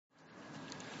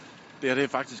Det er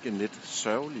faktisk en lidt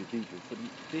sørgelig video,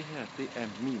 fordi det her, det er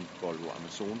min Volvo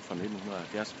Amazon fra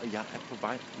 1970, og jeg er på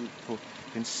vej ud på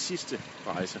den sidste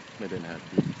rejse med den her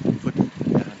bil, fordi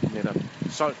jeg har netop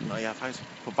solgt den, og jeg er faktisk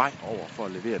på vej over for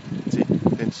at levere den til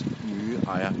dens nye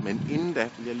ejer. Men inden da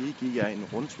vil jeg lige give jer en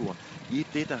rundtur i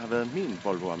det, der har været min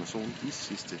Volvo Amazon de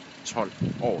sidste 12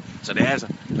 år. Så det er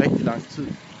altså rigtig lang tid,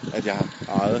 at jeg har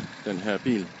ejet den her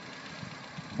bil.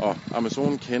 Og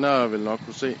Amazon kender vil nok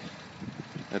kunne se,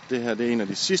 at det her det er en af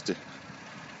de sidste.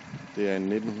 Det er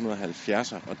en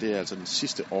 1970'er, og det er altså den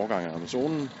sidste årgang af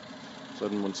Amazonen. Så er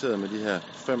den monteret med de her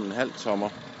 5,5 tommer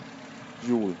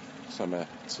hjul, som er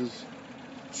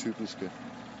tidstypiske.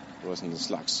 Det var sådan en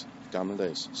slags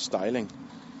gammeldags styling.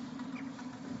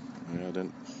 Ja,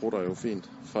 den rutter jo fint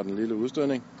fra den lille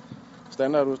udstødning.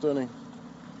 Standardudstødning.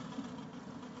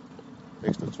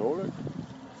 Ekstra toglygte.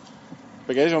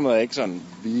 Bagagerummet er ikke sådan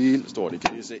vildt stort, I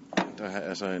kan lige se. Der er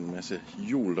altså en masse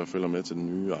hjul, der følger med til den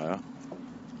nye ejer.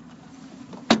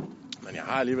 Men jeg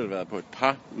har alligevel været på et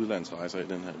par udlandsrejser i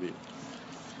den her bil.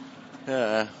 Her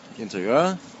er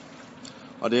interiøret.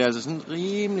 Og det er altså sådan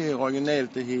rimelig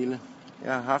originalt det hele.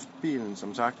 Jeg har haft bilen,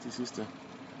 som sagt, de sidste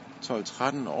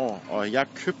 12-13 år. Og jeg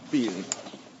købte bilen.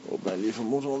 Åbner jeg lige for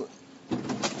motoren.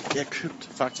 Jeg købte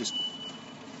faktisk...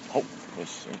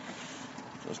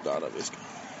 Så starter visken.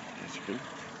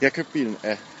 Jeg købte bilen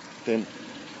af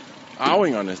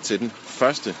arvingerne til den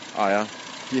første ejer.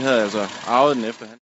 De havde altså arvet den efter han.